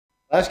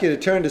I'll ask you to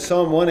turn to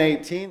Psalm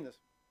 118.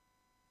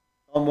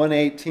 Psalm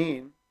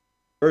 118,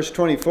 verse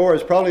 24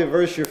 is probably a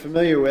verse you're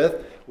familiar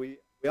with. We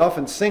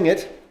often sing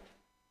it.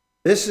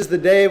 This is the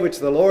day which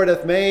the Lord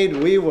hath made.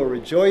 We will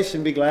rejoice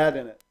and be glad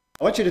in it.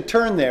 I want you to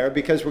turn there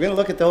because we're going to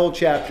look at the whole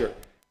chapter. I'm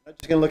not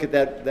just going to look at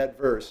that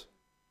verse.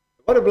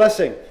 What a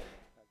blessing.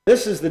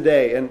 This is the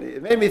day. And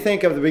it made me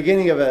think of the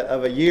beginning of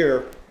a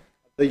year,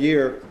 the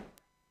year.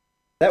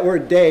 That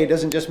word day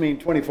doesn't just mean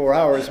 24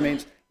 hours. It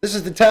means this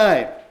is the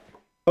time.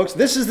 Folks,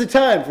 this is the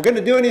time. If we're going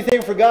to do anything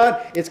for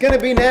God, it's going to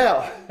be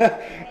now.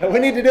 We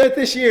need to do it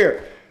this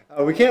year.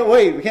 We can't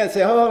wait. We can't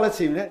say, oh, let's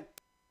see,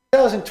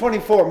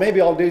 2024, maybe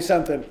I'll do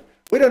something.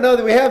 We don't know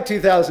that we have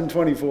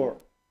 2024.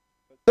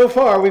 So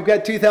far, we've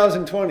got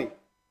 2020. A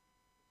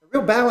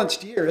real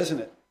balanced year, isn't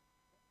it?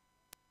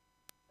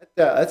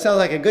 That sounds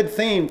like a good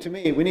theme to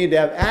me. We need to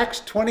have Acts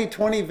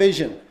 2020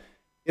 vision.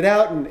 Get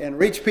out and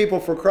reach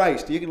people for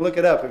Christ. You can look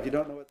it up if you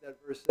don't know what that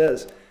verse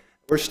says.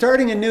 We're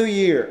starting a new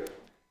year.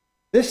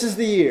 This is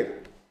the year.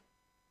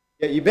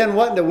 Yeah, you've been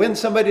wanting to win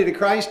somebody to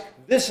Christ.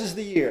 This is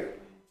the year.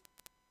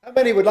 How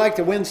many would like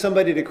to win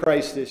somebody to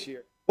Christ this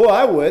year? Well,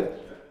 I would.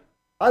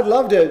 I'd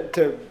love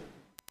to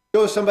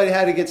show somebody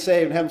how to get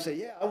saved and have them say,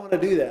 yeah, I want to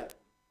do that.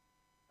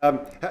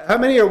 How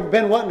many have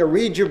been wanting to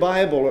read your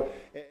Bible, or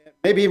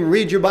maybe even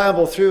read your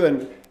Bible through,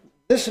 and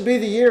this would be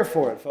the year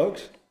for it,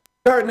 folks.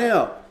 Start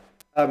now.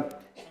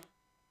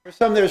 For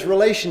some, there's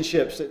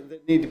relationships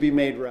that need to be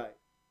made right.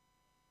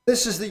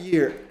 This is the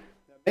year.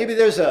 Maybe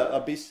there's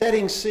a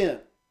besetting sin,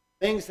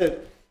 things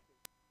that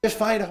just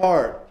find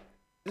hard.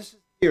 This is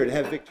the year to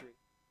have victory.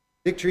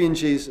 Victory in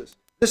Jesus.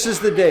 This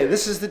is the day.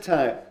 This is the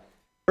time.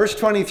 Verse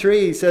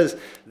 23, he says,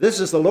 this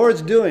is the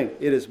Lord's doing.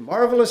 It is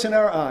marvelous in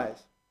our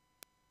eyes.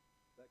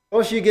 The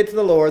closer you get to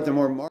the Lord, the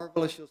more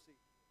marvelous you'll see.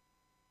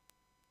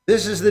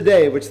 This is the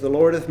day which the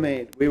Lord hath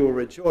made. We will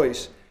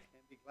rejoice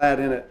and be glad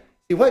in it.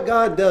 See, what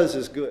God does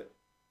is good.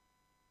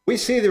 We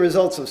see the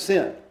results of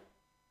sin.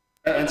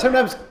 And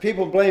sometimes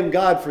people blame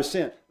God for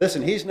sin.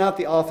 Listen, he's not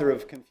the author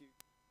of confusion.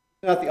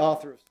 He's not the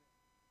author of sin.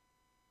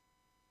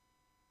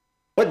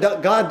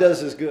 What God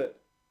does is good.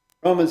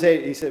 Romans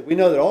 8, he said, we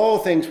know that all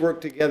things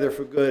work together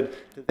for good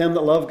to them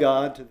that love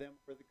God, to them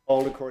who are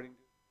called according to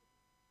his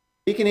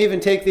will. He can even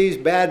take these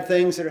bad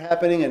things that are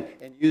happening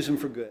and use them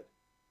for good.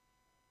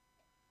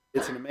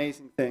 It's an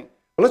amazing thing.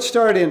 Well, let's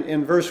start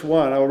in verse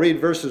 1. I'll read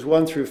verses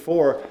 1 through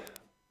 4.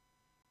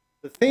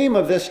 The theme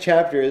of this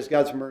chapter is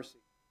God's mercy.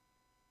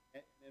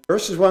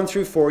 Verses 1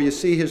 through 4, you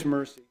see his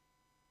mercy.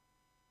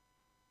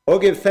 Oh,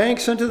 give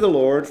thanks unto the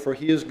Lord, for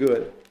he is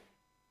good,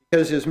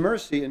 because his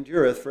mercy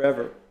endureth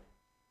forever.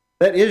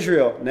 Let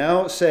Israel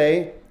now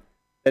say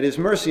that his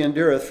mercy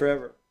endureth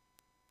forever.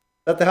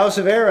 Let the house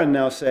of Aaron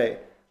now say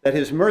that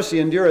his mercy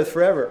endureth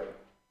forever.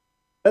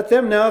 Let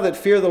them now that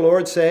fear the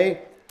Lord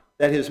say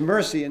that his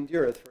mercy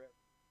endureth forever.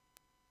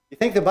 You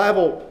think the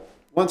Bible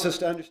wants us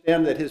to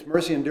understand that his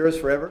mercy endures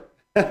forever?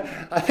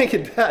 I think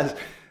it does.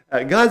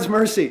 God's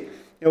mercy.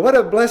 You know, what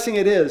a blessing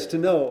it is to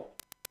know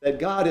that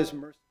God is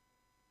merciful.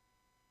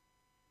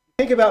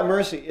 Think about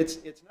mercy.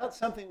 It's not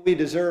something we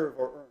deserve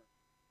or earn.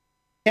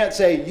 You can't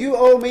say, you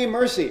owe me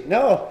mercy.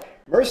 No,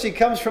 mercy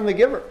comes from the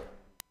giver.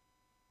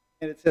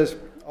 And it says,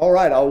 all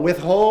right, I'll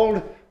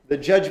withhold the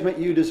judgment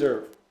you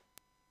deserve.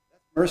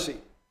 That's mercy.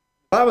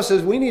 The Bible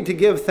says we need to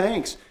give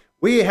thanks.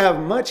 We have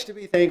much to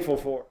be thankful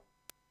for,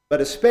 but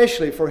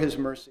especially for his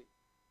mercy.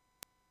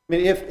 I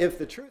mean, if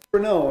the truth were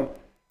known,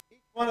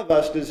 one of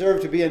us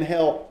deserve to be in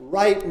hell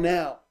right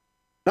now.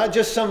 Not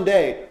just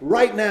someday,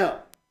 right now.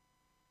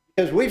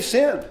 Because we've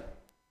sinned.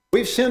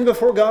 We've sinned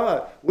before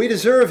God. We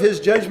deserve his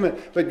judgment.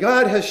 But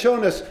God has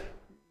shown us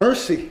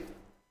mercy.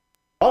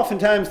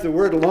 Oftentimes the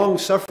word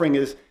long-suffering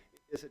is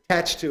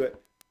attached to it.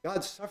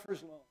 God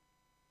suffers long.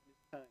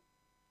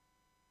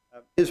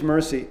 His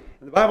mercy.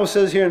 And the Bible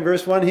says here in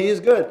verse 1, he is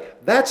good.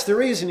 That's the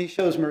reason he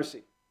shows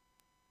mercy.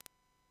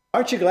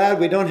 Aren't you glad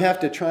we don't have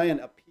to try and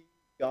appease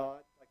God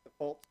like the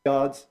false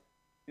gods?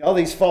 All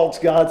these false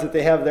gods that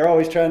they have, they're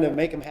always trying to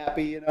make them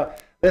happy. You know,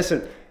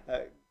 listen,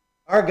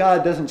 our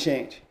God doesn't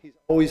change. He's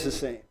always the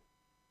same.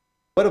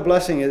 What a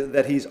blessing is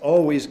that he's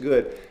always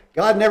good.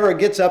 God never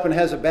gets up and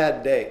has a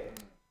bad day.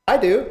 I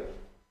do.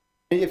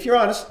 If you're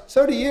honest,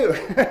 so do you.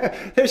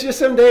 There's just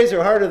some days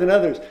that are harder than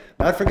others.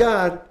 Not for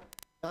God.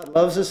 God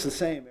loves us the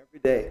same every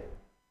day.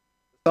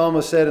 The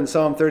psalmist said in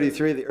Psalm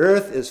 33, the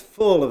earth is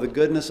full of the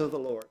goodness of the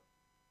Lord.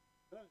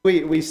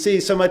 We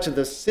see so much of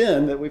the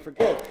sin that we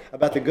forget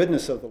about the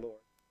goodness of the Lord.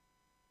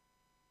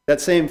 That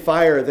same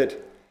fire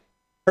that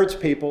hurts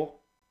people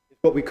is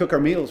what we cook our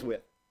meals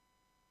with.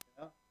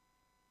 You know?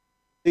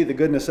 See the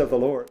goodness of the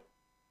Lord.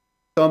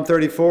 Psalm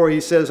 34,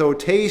 he says, oh,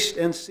 taste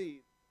and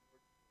see.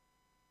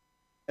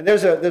 And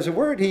there's a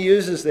word he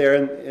uses there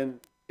in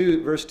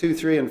verse 2,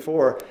 3, and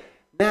 4.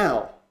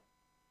 Now.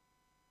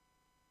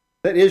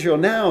 Let Israel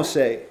now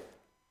say.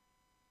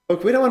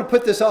 Look, we don't want to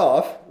put this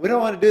off. We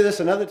don't want to do this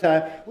another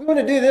time. We want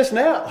to do this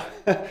now.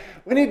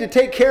 We need to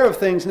take care of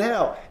things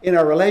now in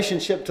our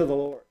relationship to the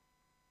Lord.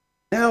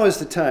 Now is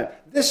the time.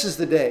 This is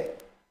the day.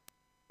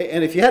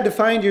 And if you had to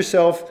find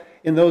yourself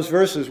in those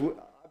verses,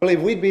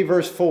 believe we'd be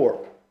verse 4.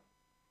 As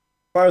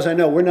far as I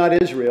know, we're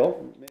not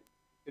Israel.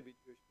 Could be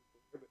Jewish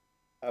people,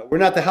 but, we're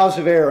not the house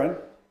of Aaron.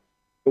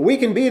 But we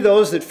can be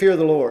those that fear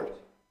the Lord.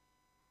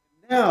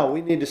 Now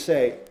we need to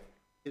say,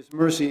 His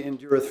mercy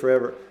endureth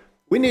forever.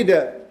 We need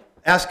to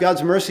ask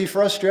God's mercy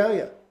for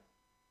Australia.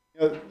 You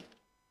know,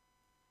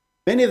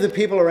 many of the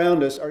people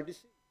around us are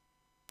deceived.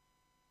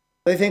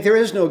 They think there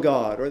is no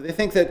God, or they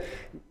think that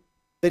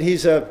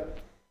He's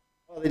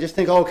they just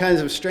think all kinds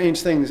of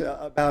strange things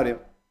about Him.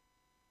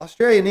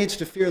 Australia needs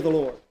to fear the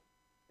Lord.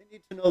 They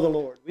need to know the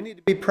Lord. We need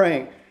to be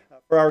praying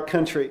for our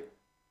country.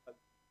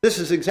 This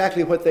is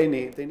exactly what they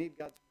need. They need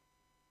God's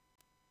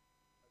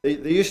mercy.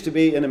 There used to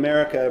be in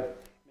America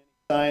many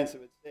signs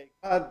that would say,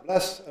 God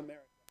bless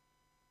America.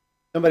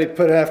 Somebody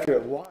put after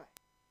it, why?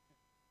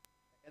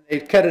 And they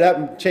cut it up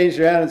and changed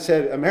it around and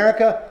said,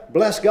 America,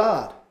 bless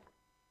God.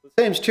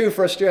 The same is true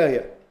for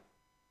Australia.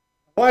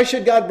 Why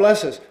should God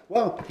bless us?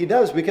 Well, He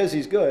does because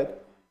He's good.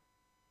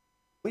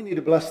 We need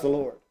to bless the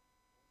Lord.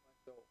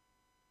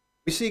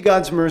 We see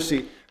God's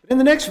mercy. But in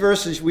the next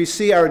verses, we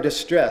see our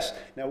distress.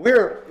 Now,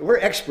 we're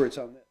experts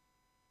on this.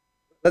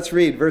 Let's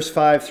read verse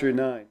 5 through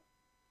 9.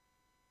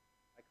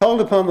 I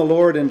called upon the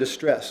Lord in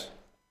distress.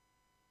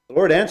 The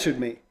Lord answered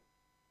me,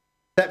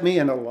 set me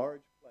in a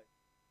large place.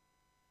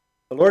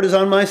 The Lord is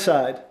on my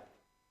side.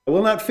 I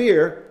will not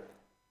fear.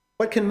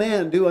 What can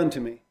man do unto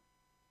me?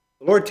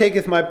 The Lord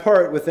taketh my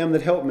part with them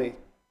that help me.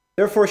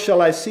 Therefore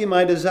shall I see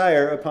my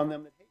desire upon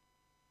them that hate me.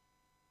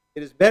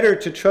 It is better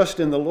to trust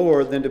in the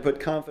Lord than to put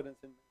confidence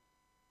in man.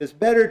 It is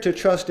better to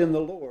trust in the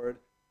Lord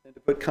than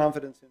to put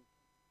confidence in man.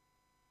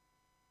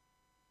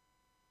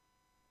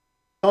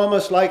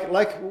 Almost like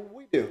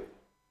we do.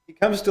 He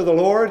comes to the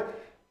Lord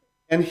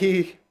and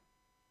he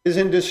is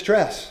in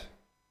distress.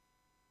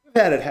 We've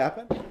had it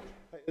happen.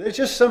 There's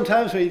just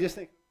sometimes when you just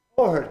think,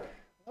 Lord,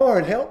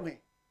 help me.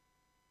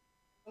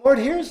 The Lord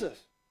hears us.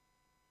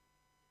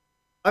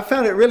 I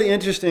found it really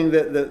interesting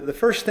that the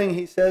first thing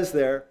he says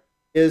there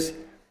is,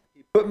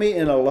 He put me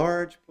in a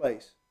large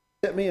place.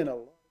 Set me in a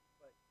large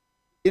place.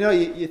 You know,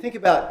 you think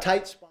about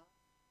tight spots.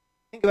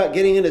 Think about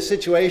getting in a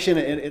situation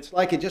and it's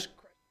like it just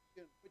crushes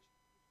you and puts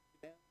you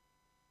down.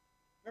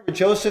 Remember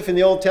Joseph in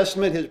the Old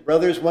Testament? His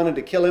brothers wanted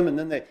to kill him and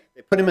then they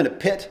put him in a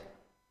pit.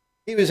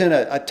 He was in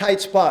a tight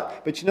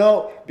spot. But you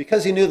know,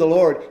 because he knew the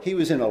Lord, he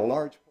was in a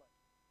large place.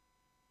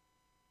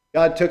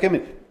 God took him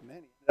and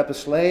up a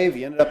slave,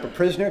 he ended up a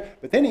prisoner,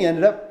 but then he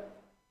ended up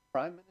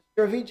Prime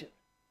Minister of Egypt,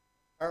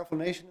 a powerful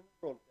nation in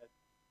the world.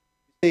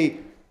 You see,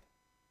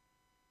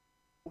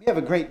 we have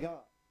a great God.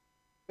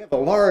 We have a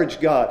large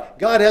God.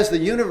 God has the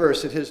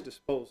universe at His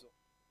disposal.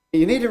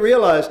 You need to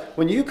realize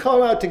when you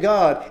call out to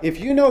God, if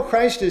you know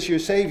Christ is your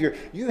Savior,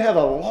 you have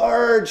a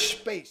large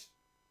space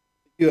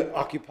that you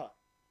occupy.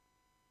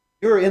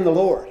 You're in the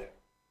Lord.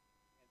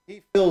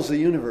 He fills the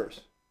universe.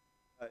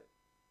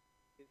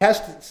 It has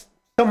to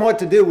somewhat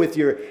to do with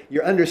your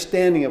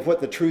understanding of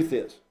what the truth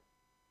is.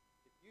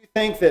 If you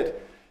think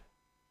that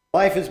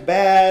life is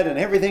bad and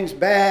everything's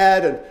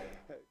bad,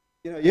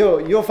 and you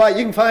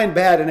can find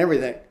bad in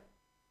everything.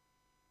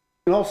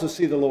 You can also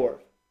see the Lord.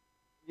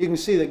 You can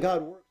see that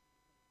God works.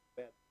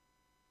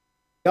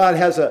 God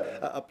has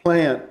a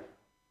plan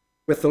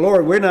with the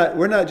Lord. We're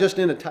not just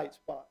in a tight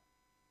spot.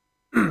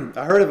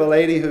 I heard of a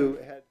lady who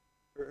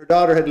her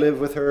daughter had lived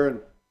with her,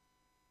 and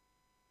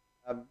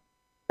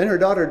then her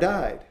daughter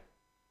died.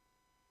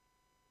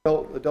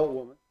 Adult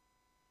woman,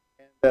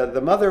 and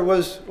the mother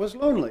was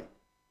lonely.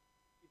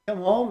 She'd come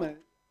home and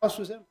the house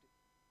was empty,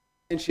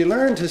 and she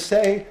learned to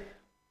say,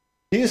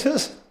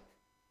 Jesus,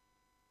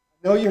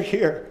 I know you're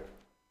here.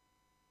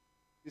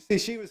 You see,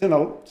 she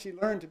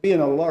learned to be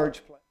in a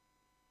large place.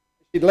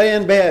 She'd lay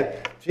in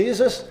bed,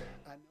 Jesus,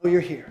 I know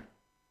you're here.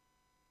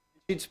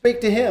 She'd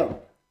speak to Him,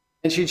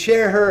 and she'd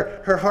share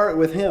her heart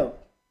with Him.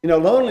 You know,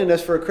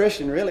 loneliness for a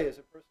Christian really is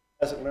a person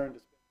who hasn't learned to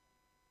speak.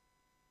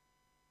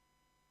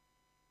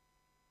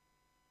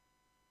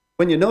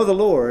 When you know the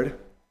Lord,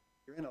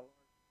 you're in a large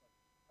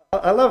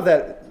place. I love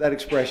that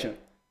expression.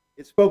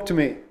 It spoke to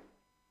me.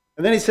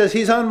 And then he says,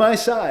 He's on my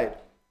side.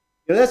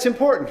 You know, that's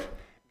important.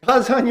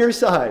 God's on your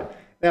side.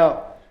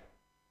 Now,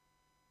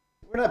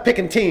 we're not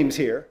picking teams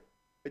here,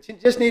 but you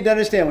just need to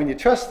understand, when you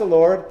trust the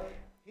Lord,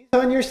 He's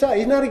on your side.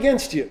 He's not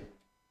against you.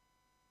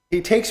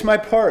 He takes my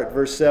part,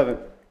 verse 7.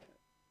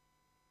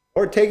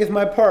 Lord taketh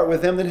my part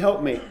with them that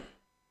help me.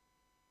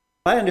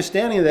 My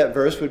understanding of that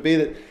verse would be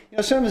that,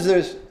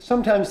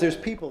 sometimes there's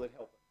people that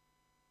help us.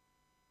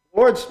 The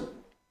Lord's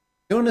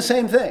doing the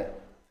same thing.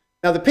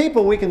 Now, the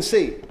people we can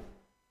see,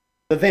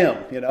 we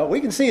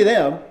can see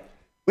them.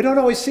 We don't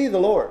always see the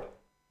Lord,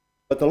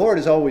 but the Lord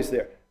is always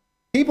there.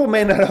 People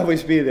may not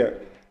always be there.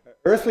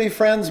 Earthly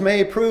friends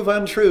may prove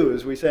untrue,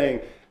 as we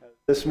sang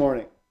this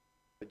morning,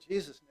 but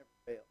Jesus never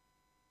fails.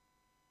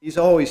 He's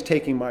always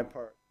taking my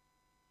part,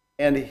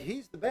 and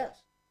He's the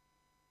best.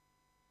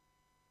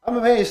 I'm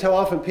amazed how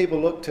often people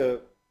look to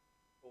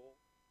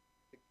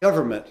the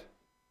government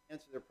to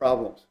answer their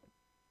problems.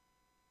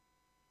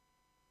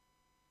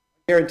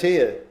 I guarantee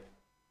you,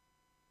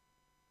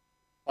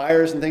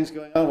 fires and things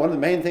going on, one of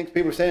the main things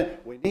people are saying,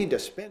 we need to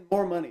spend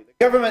more money. The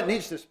government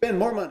needs to spend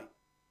more money.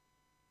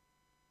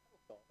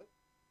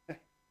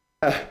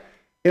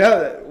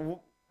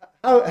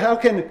 How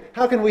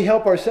can we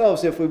help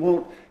ourselves if we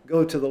won't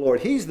go to the Lord?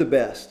 He's the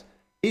best.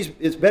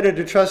 It's better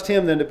to trust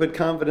Him than to put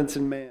confidence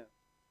in man.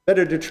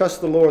 Better to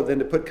trust the Lord than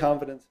to put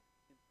confidence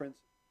in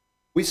princes.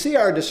 We see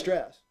our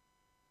distress,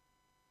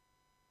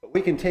 but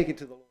we can take it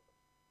to the Lord.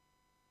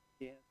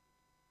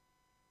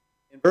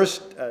 In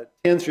verse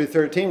 10 through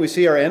 13, we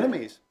see our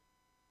enemies.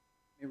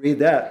 Let me read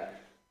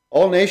that.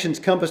 All nations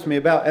compassed me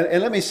about.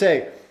 And let me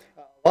say,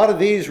 a lot of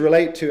these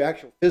relate to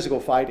actual physical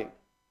fighting.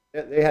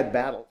 They had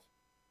battles.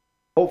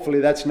 Hopefully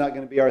that's not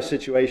going to be our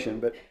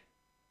situation. But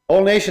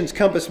all nations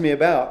compassed me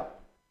about.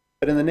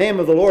 But in the name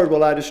of the Lord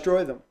will I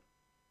destroy them.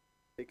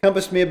 They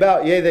compassed me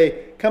about. Yea,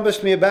 they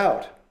compassed me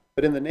about.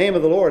 But in the name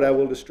of the Lord I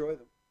will destroy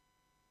them.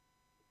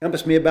 They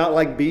compassed me about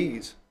like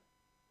bees,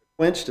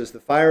 quenched as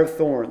the fire of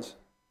thorns.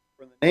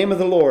 For in the name of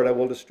the Lord I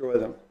will destroy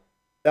them.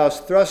 Thou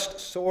hast thrust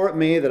sore at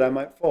me that I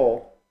might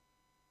fall.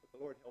 But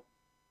the Lord help me.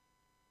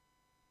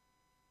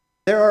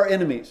 There are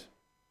enemies.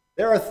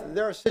 There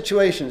are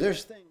situations.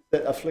 There's things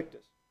that afflict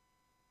us.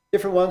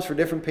 Different ones for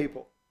different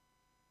people.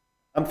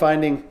 I'm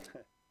finding,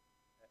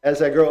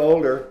 as I grow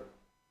older,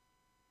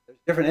 there's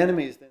different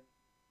enemies than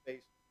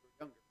face when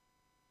we're younger.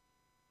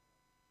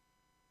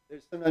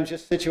 There's sometimes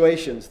just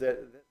situations that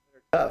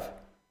are tough.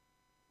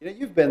 You know,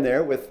 you've been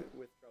there with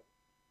trouble.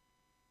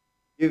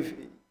 You've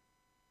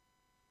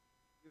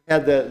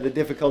had the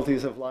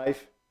difficulties of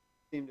life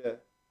seem to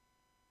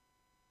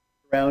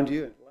surround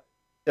you.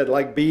 Said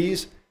like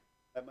bees.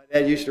 My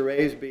dad used to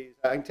raise bees.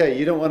 I can tell you,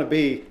 you don't want to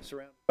be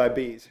surrounded by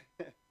bees.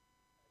 You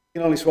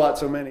can only swat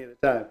so many at a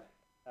time.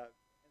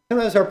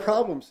 Sometimes our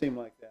problems seem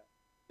like that.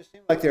 They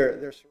seem like they're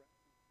surrounded.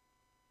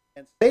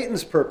 And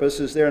Satan's purpose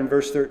is there in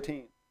verse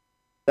 13.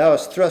 Thou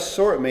hast thrust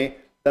sore at me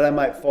that I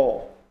might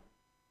fall.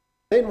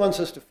 Satan wants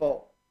us to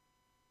fall.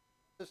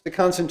 He wants us to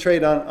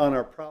concentrate on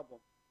our problem.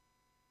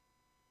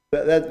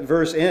 That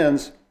verse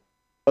ends,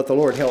 but the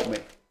Lord help me.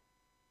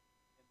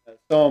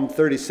 Psalm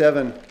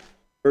 37,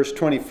 verse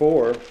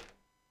 24,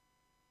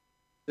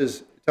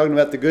 is talking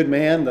about the good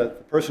man, the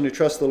person who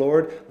trusts the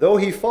Lord. Though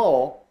he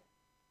fall,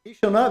 he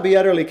shall not be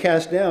utterly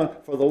cast down,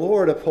 for the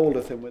Lord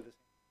upholdeth him with his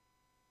hand.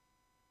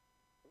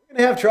 We're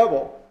going to have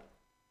trouble.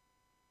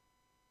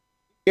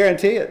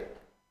 Guarantee it.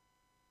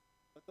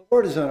 But the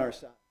Lord is on our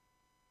side.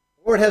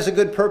 The Lord has a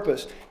good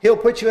purpose. He'll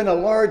put you in a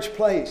large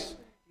place.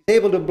 He's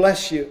able to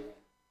bless you.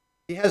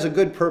 He has a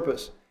good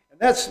purpose. And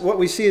that's what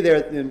we see there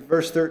in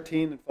verse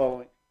 13 and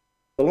following.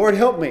 The Lord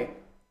help me.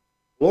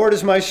 The Lord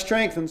is my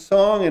strength and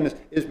song, and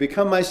is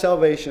become my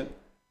salvation.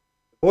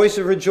 The voice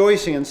of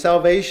rejoicing and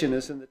salvation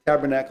is in the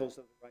tabernacles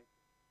of the righteous.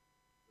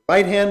 The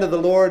right hand of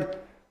the Lord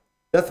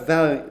doth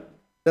valiantly.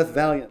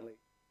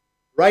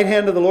 The right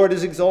hand of the Lord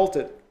is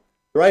exalted.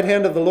 The right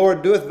hand of the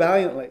Lord doeth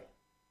valiantly.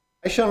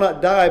 I shall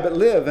not die, but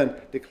live, and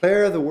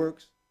declare the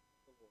works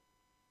of the Lord.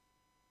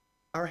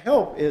 Our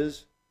help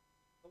is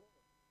the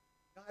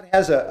Lord. God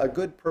has a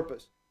good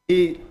purpose.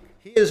 He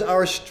is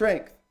our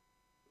strength.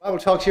 The Bible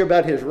talks here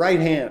about His right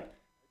hand.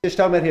 It's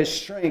talking about His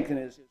strength and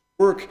His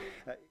work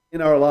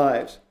in our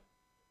lives.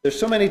 There's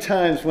so many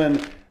times when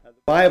the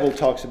Bible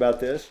talks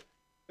about this,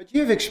 but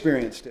you've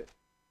experienced it. The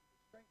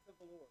strength of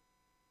the Lord.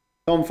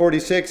 Psalm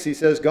 46, he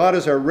says, God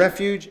is our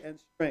refuge and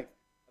strength,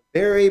 a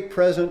very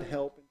present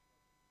help.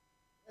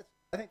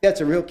 I think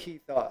that's a real key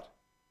thought.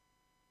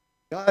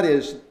 God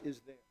is there.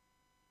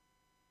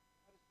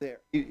 God is there.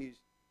 He's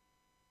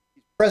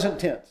present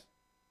tense.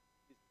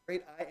 He's the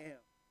great I am.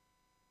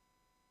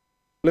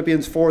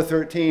 Philippians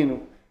 4:13, the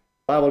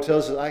Bible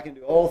tells us, I can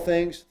do all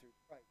things through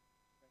Christ.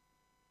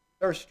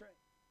 He's our strength.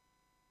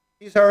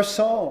 He's our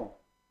song.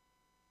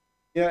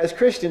 You know, as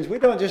Christians, we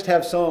don't just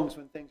have songs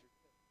when things are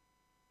good.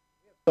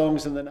 We have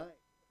songs in the night,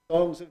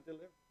 songs of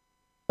deliverance,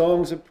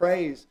 songs of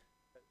praise.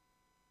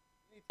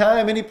 Any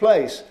time, any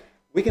place,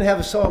 we can have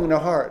a song in our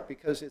heart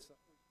because it's the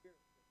Holy Spirit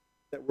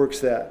that works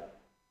that.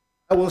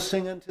 I will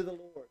sing unto the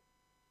Lord.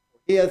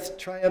 He hath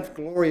triumphed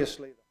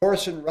gloriously. The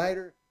horse and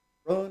rider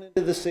thrown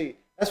into the sea.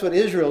 That's what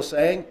Israel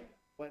sang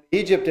when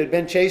Egypt had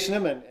been chasing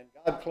them and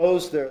God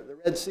closed the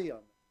Red Sea on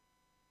them.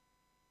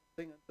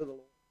 Sing unto the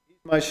Lord.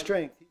 He's my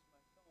strength. He's my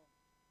song.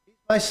 He's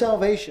my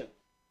salvation.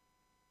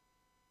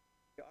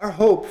 Our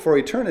hope for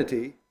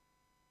eternity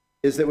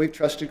is that we've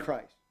trusted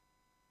Christ.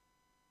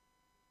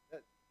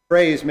 That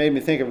phrase made me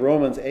think of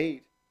Romans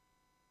 8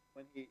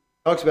 when he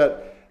talks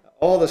about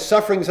all the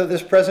sufferings of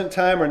this present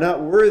time are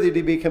not worthy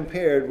to be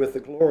compared with the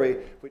glory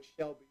which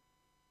shall be.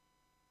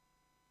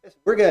 Yes,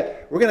 we're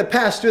going to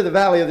pass through the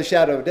valley of the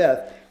shadow of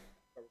death.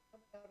 But we're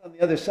coming out on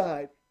the other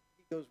side.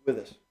 He goes with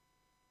us.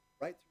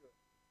 Right through it.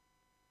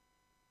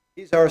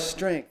 He's our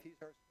strength.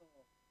 He's our song.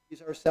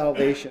 He's our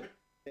salvation.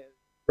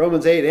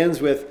 Romans 8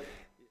 ends with,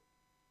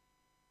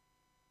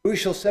 who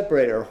shall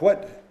separate, or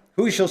what?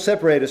 Who shall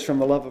separate us from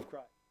the love of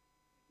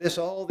Christ?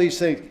 All these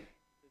things,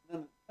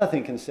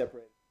 nothing can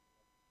separate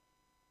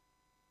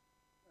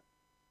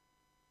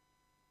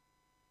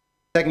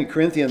us. 2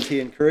 Corinthians, he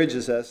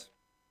encourages us.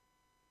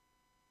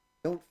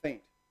 don't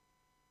faint.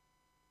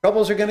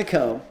 Troubles are going to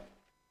come,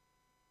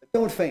 but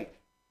don't faint.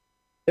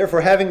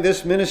 Therefore, having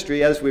this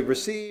ministry, as we've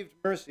received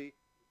mercy,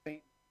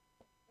 faint.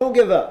 Don't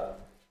give up.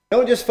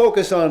 Don't just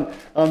focus on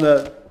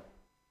the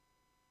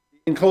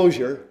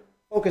enclosure.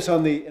 Focus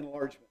on the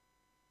enlargement,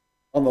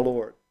 on the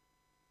Lord.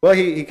 Well,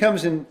 he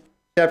comes in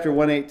chapter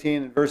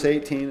 118 and verse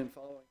 18 and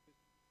following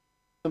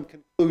some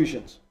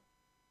conclusions.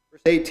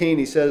 Verse 18,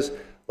 he says,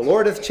 "The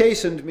Lord hath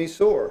chastened me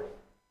sore.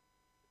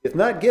 He hath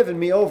not given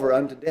me over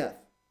unto death."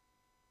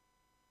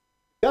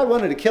 If God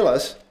wanted to kill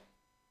us,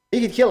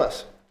 he could kill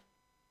us.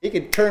 He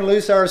could turn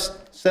loose our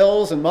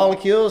cells and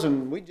molecules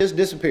and we'd just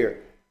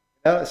disappear.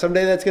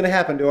 Someday that's going to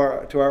happen to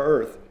our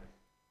earth.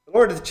 The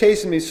Lord hath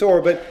chastened me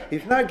sore, but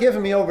he's not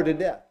given me over to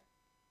death.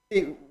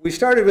 See, we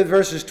started with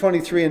verses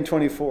 23 and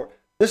 24.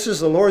 This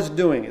is the Lord's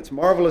doing. It's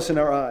marvelous in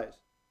our eyes.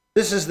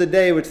 This is the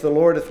day which the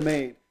Lord hath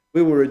made.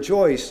 We will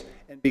rejoice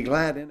and be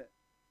glad in it.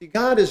 See,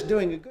 God is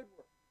doing a good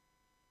work.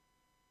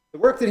 The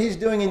work that he's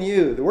doing in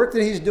you, the work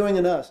that he's doing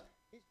in us,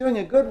 he's doing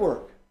a good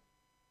work.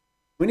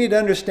 We need to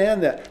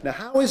understand that. Now,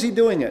 how is he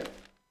doing it?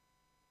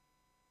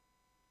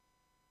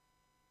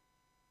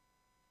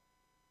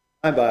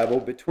 My Bible,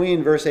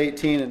 between verse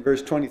 18 and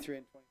verse 23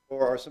 and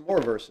 24 are some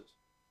more verses.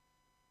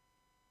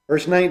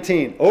 Verse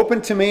 19,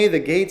 "Open to me the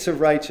gates of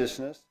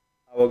righteousness.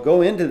 I will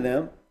go into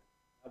them.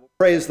 I will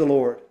praise the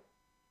Lord.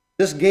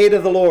 This gate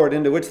of the Lord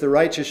into which the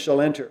righteous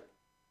shall enter.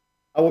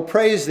 I will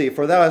praise thee,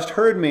 for thou hast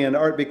heard me and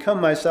art become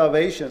my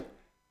salvation.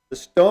 The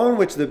stone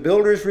which the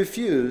builders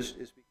refused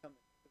is become."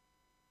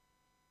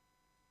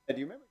 And do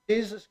you remember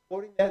Jesus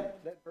quoting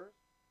that verse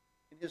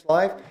in his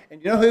life?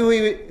 And you know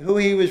who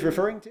he was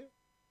referring to?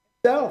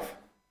 Himself.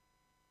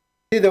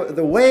 See,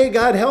 the way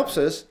God helps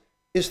us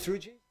is through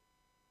Jesus.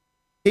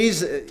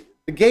 He's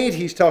the gate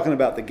he's talking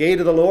about, the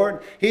gate of the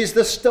Lord. He's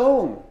the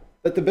stone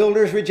that the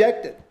builders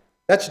rejected.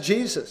 That's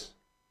Jesus.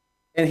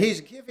 And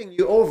he's giving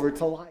you over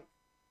to life.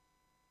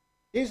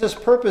 Jesus'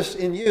 purpose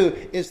in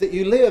you is that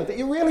you live, that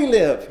you really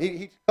live.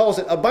 He calls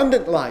it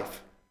abundant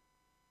life.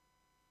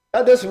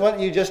 God doesn't want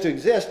you just to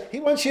exist.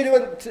 He wants you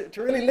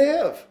to really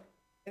live.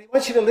 And he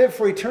wants you to live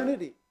for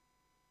eternity.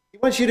 He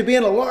wants you to be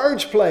in a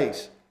large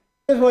place.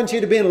 He doesn't want you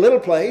to be in a little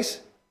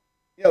place.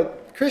 You know,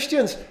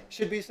 Christians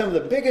should be some of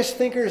the biggest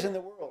thinkers in the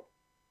world.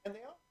 And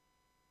they are.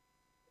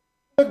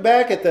 Look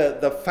back at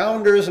the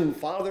founders and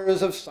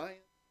fathers of science,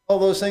 all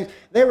those things.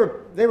 They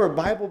were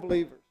Bible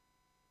believers.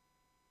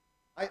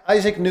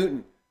 Isaac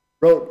Newton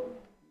wrote,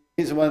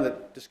 he's the one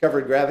that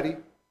discovered gravity.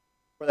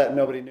 For that,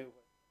 nobody knew.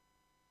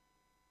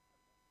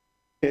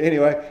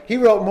 Anyway, he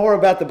wrote more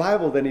about the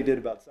Bible than he did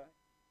about science.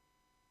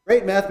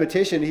 Great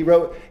mathematician. He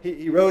wrote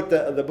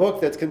the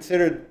book that's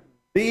considered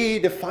the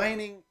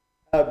defining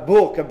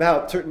book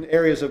about certain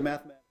areas of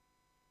mathematics.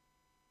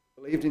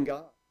 Believed in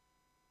God.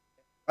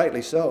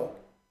 Rightly so.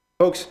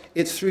 Folks,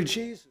 it's through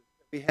Jesus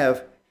that we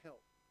have help.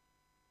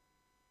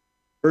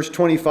 Verse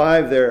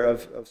 25 there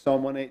of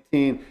Psalm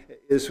 118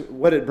 is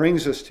what it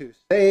brings us to.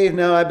 "Save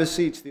now, I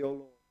beseech thee, O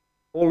Lord.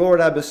 O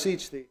Lord, I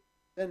beseech thee.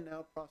 Send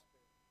now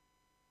prosperity.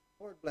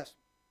 Lord, bless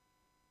me."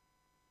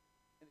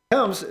 And it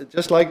comes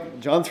just like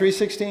John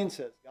 3:16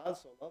 says, "God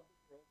so loved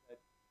the world that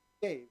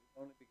he gave his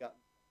only begotten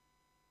Son.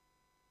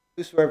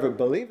 Whosoever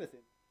believeth in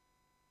him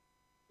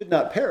should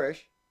not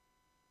perish,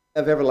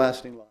 have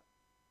everlasting life."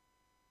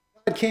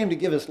 God came to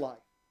give us life.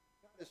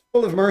 God is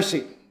full of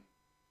mercy.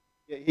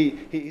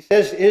 He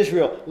says to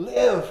Israel,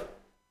 "Live."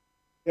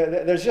 Yeah,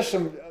 there's just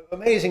some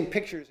amazing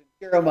pictures in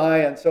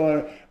Jeremiah and so on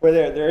where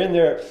they're in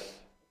their,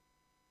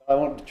 I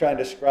won't try and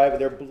describe it,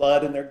 their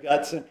blood and their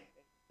guts. And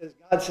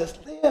God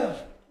says,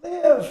 "Live,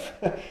 live."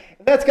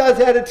 And that's God's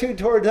attitude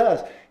towards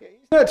us.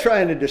 He's not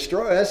trying to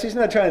destroy us. He's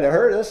not trying to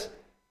hurt us.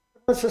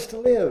 He wants us to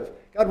live.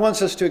 God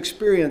wants us to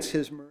experience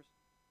his mercy.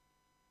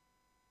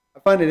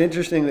 I find it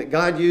interesting that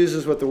God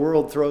uses what the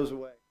world throws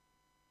away.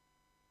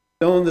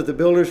 Stone that the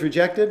builders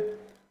rejected.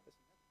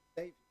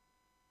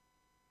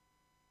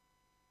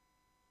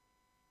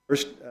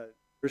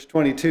 Verse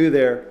 22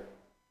 there,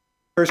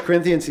 1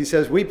 Corinthians, he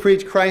says, "We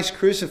preach Christ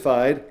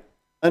crucified,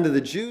 unto the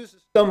Jews a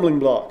stumbling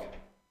block."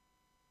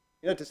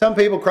 You know, to some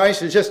people,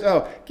 Christ is just,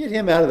 get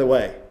him out of the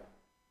way.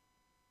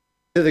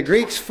 To the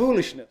Greeks,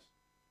 foolishness.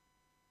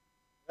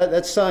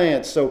 That's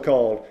science,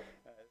 so-called.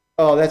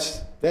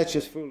 That's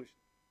just foolishness.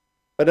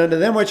 But unto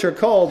them which are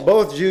called,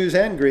 both Jews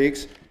and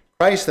Greeks,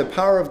 Christ the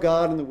power of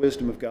God and the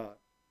wisdom of God.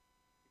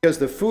 Because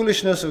the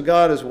foolishness of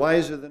God is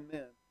wiser than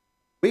men.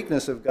 The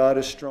weakness of God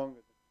is stronger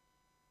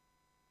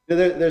than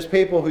men. There's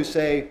people who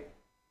say,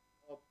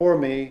 "Oh, poor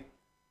me,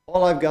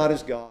 all I've got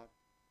is God."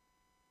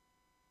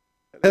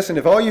 Listen,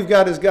 if all you've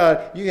got is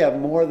God, you have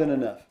more than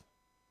enough.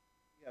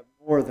 You have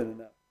more than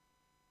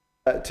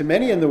enough. To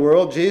many in the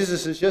world,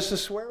 Jesus is just a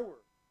swear word.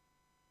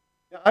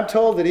 Now, I'm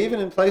told that even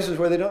in places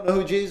where they don't know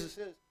who Jesus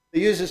is, they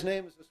use his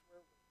name as a swear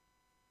word.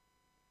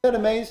 Isn't that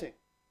amazing?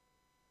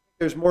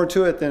 There's more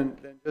to it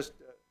than just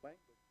language.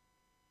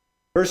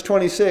 Verse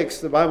 26,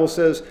 the Bible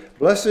says,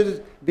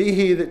 "Blessed be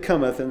he that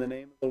cometh in the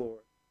name of the Lord.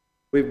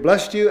 We've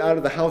blessed you out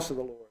of the house of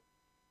the Lord.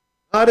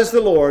 God is the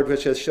Lord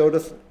which has showed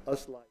us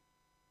light.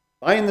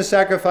 Bind the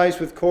sacrifice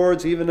with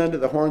cords even unto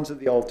the horns of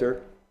the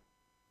altar.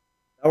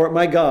 Thou art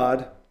my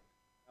God,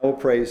 I will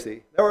praise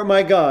thee. Thou art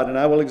my God, and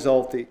I will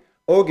exalt thee.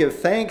 O give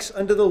thanks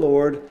unto the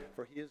Lord,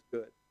 for he is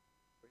good.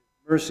 For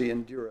his mercy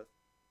endureth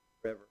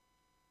forever.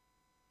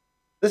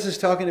 This is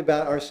talking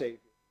about our Savior,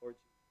 Lord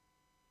Jesus.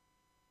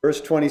 Verse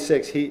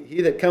 26,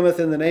 he that cometh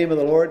in the name of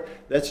the Lord,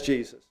 that's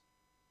Jesus.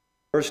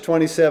 Verse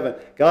 27,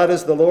 God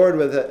is the Lord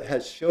that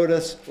has showed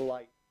us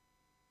light.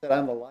 He said,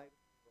 I'm the light.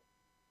 God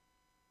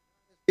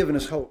has given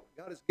us hope.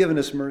 God has given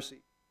us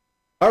mercy.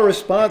 Our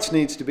response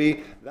needs to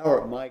be, thou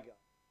art my God.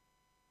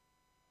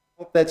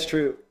 I hope that's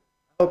true.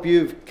 I hope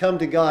you've come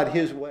to God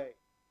his way.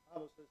 The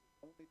Bible says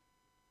only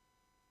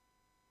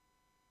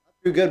not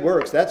through good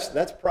works.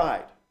 That's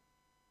pride.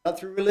 Not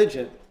through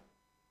religion.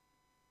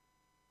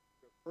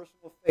 Through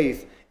personal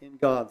faith in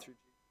God through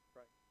Jesus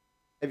Christ.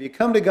 Have you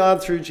come to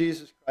God through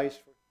Jesus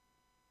Christ?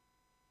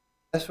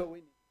 That's what we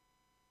need.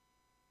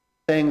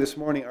 Saying this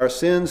morning, our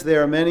sins, they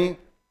are many.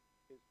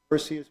 His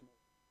mercy is more.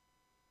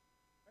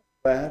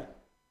 Glad.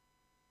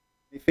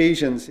 In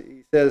Ephesians,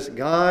 he says,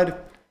 God,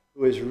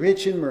 who is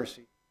rich in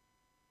mercy,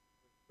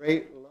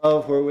 great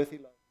love wherewith he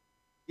loves us,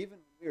 even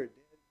when we are dead.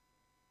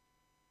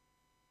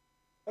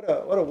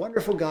 What a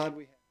wonderful God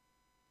we have.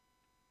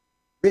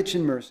 Rich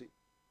in mercy.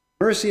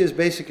 Mercy is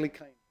basically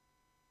kindness.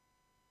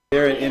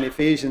 There in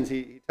Ephesians,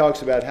 he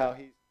talks about how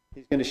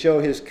he's going to show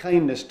his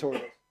kindness toward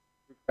us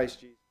through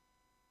Christ Jesus.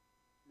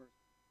 Mercy.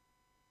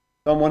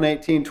 Psalm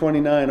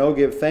 118:29, oh,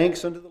 give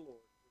thanks unto the Lord,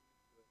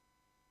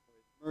 for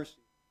his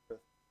mercy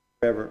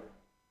forever.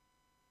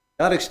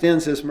 God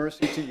extends his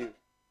mercy to you.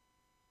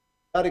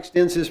 God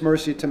extends his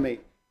mercy to me.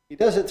 He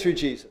does it through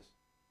Jesus.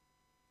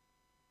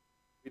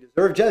 We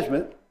deserve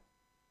judgment.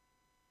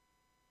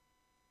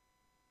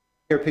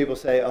 I hear people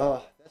say,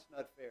 oh, that's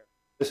not fair.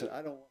 Listen,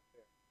 I don't want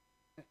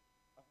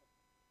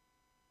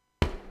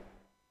fair.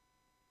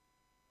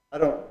 I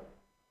don't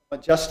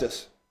want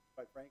justice,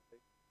 quite frankly.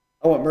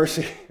 I want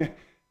mercy.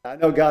 I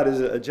know God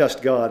is a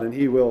just God, and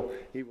he will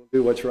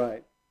do what's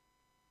right.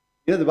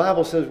 You know, the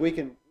Bible says we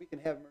can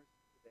have mercy.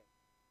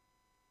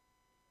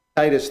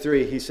 Titus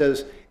 3, he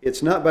says,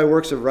 it's not by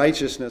works of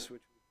righteousness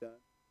which we've done,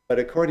 but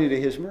according to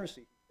his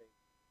mercy.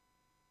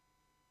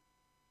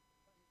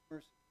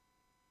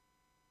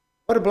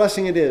 What a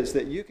blessing it is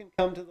that you can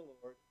come to the Lord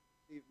and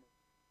receive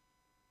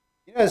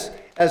mercy. You know,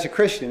 as a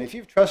Christian, if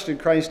you've trusted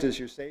Christ as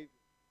your Savior,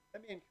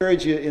 let me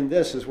encourage you in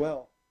this as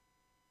well.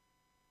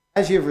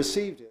 As you've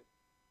received it,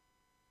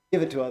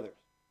 give it to others.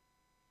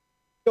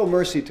 Show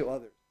mercy to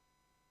others.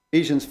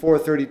 Ephesians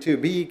 4:32,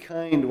 be ye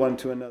kind one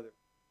to another,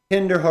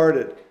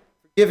 tender-hearted,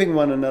 forgiving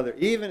one another,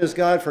 even as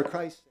God for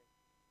Christ's sake.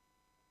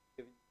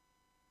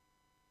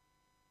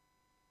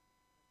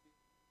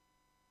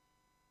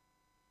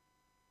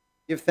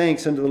 Give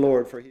thanks unto the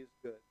Lord, for he is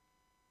good.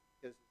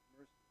 Because his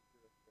mercy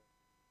is good.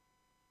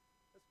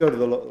 Let's go to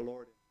the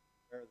Lord in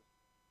prayer.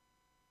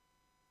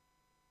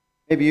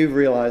 Maybe you've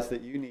realized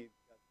that you need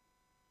God.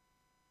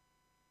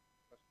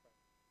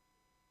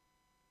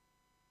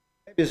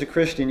 Maybe as a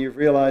Christian you've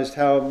realized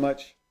what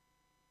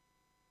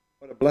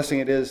a blessing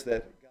it is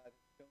that God has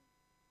shown you.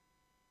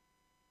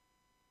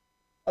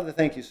 Father,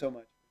 thank you so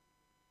much.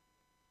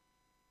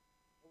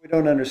 We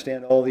don't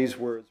understand all these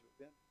words. But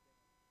we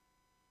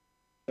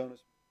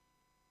understand.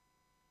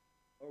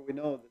 Lord, we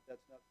know that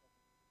that's not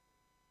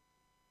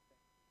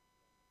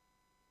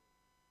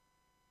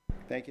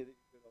something. Thank you that you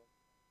could all.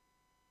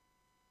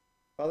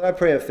 Father, I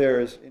pray if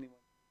there is anyone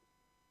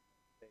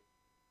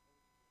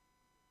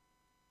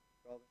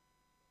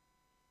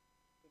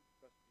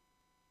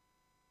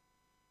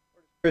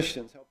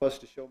Christians, help us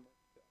to show mercy.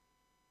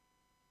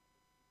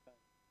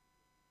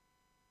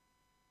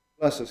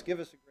 Bless us. Give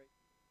us a great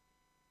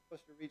help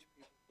us to reach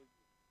people for you.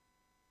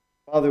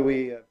 Father,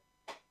 we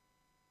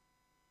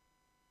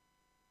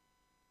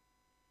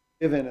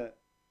live in a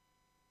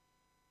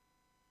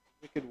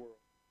wicked world.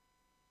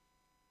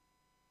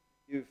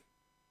 You've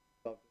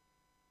loved it.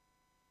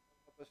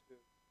 Help us to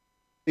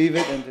receive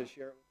it and to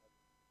share it with